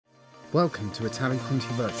Welcome to Italia Conti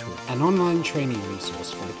Virtual, an online training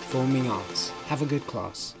resource for the performing arts. Have a good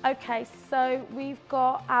class. Okay, so we've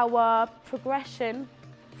got our progression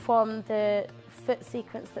from the foot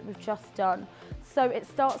sequence that we've just done. So it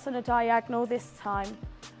starts on a diagonal this time.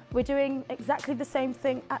 We're doing exactly the same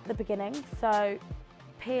thing at the beginning. So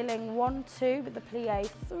peeling 1, 2 with the plie,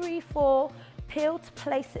 3, 4, peel to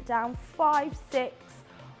place it down, 5, 6,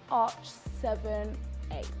 arch, 7,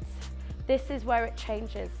 8. This is where it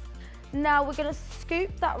changes. Now we're going to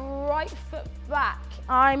scoop that right foot back.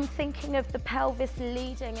 I'm thinking of the pelvis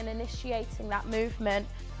leading and initiating that movement.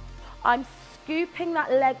 I'm scooping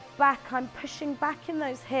that leg back, I'm pushing back in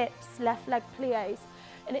those hips, left leg plies,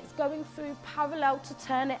 and it's going through parallel to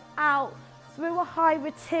turn it out through a high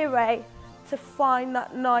retire to find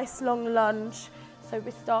that nice long lunge. So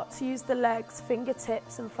we start to use the legs,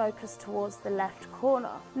 fingertips, and focus towards the left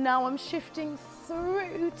corner. Now I'm shifting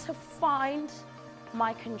through to find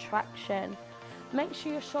my contraction. Make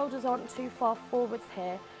sure your shoulders aren't too far forwards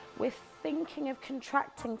here. We're thinking of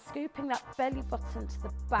contracting, scooping that belly button to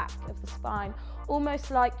the back of the spine, almost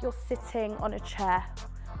like you're sitting on a chair.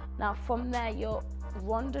 Now from there, you'll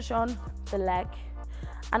rondage on the leg,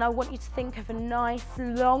 and I want you to think of a nice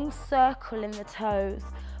long circle in the toes.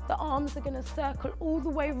 The arms are going to circle all the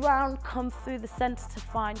way round, come through the center to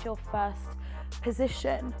find your first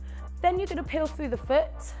position. Then you're going to peel through the foot,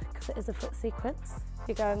 because it is a foot sequence.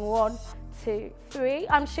 You're going 1, 2, 3.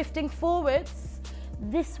 I'm shifting forwards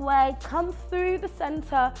this way, come through the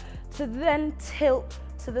center to then tilt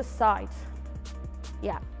to the side.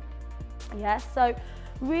 Yeah, so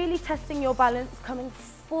really testing your balance, coming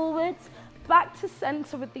forwards, back to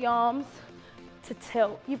center with the arms to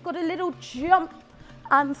tilt. You've got a little jump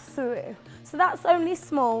and through. So that's only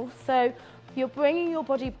small. So you're bringing your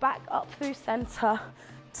body back up through center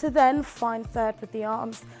to then find third with the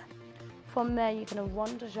arms. From there, you're going to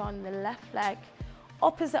rondage on the left leg,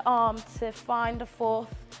 opposite arm to find a fourth.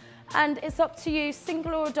 And it's up to you,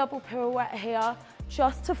 single or a double pirouette here,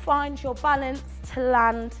 just to find your balance to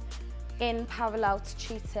land in parallel to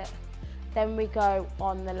cheat it. Then we go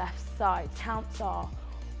on the left side. Counts are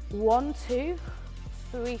 1, 2,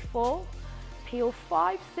 3, 4, peel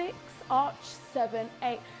 5, 6, arch, 7,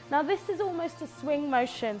 8. Now this is almost a swing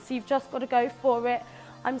motion, so you've just got to go for it.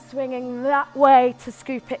 I'm swinging that way to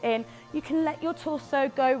scoop it in. You can let your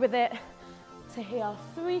torso go with it to here.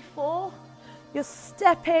 3, 4. You're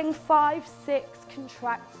stepping 5, 6,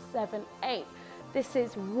 contract 7, 8. This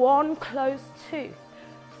is 1, close 2,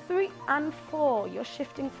 3 and 4. You're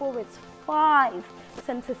shifting forwards. 5,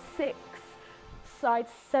 center 6, side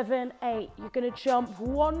 7, 8. You're going to jump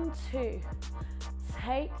 1, 2.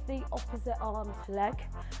 Take the opposite arm to leg.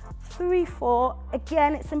 3, 4.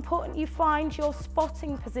 Again, it's important you find your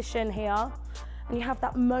spotting position here and you have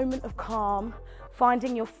that moment of calm,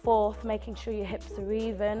 finding your fourth, making sure your hips are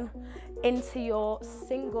even, into your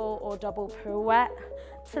single or double pirouette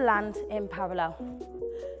to land in parallel.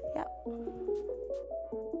 Yep.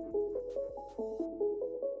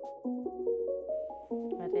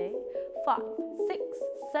 Ready? 5, 6,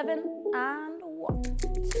 7, and 1,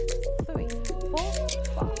 2, 3, 4,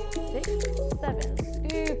 5, 6, 7.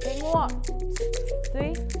 Scooping 1, 2,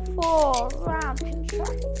 3, 4. Round,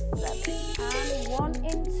 contract 7, and 1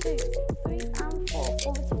 in 2, 3 and 4.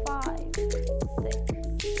 Forwards 5, 6.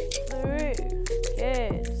 Through.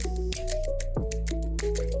 Good.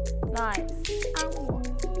 Nice. And 1,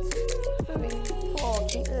 2, 3, 4.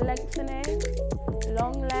 Keep lengthening.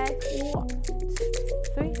 Long leg. 1, 2,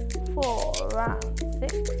 3, 4. Round.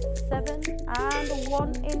 6, 7, and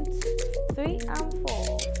 1 in 2, 3 and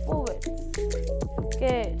 4. Forwards.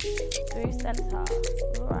 Good. Through center.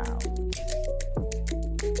 Round.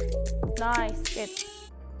 Nice. Good.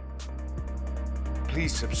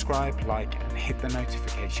 Please subscribe, like, and hit the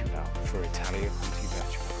notification bell for Italia Conti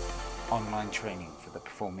Virtual, online training for the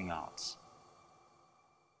performing arts.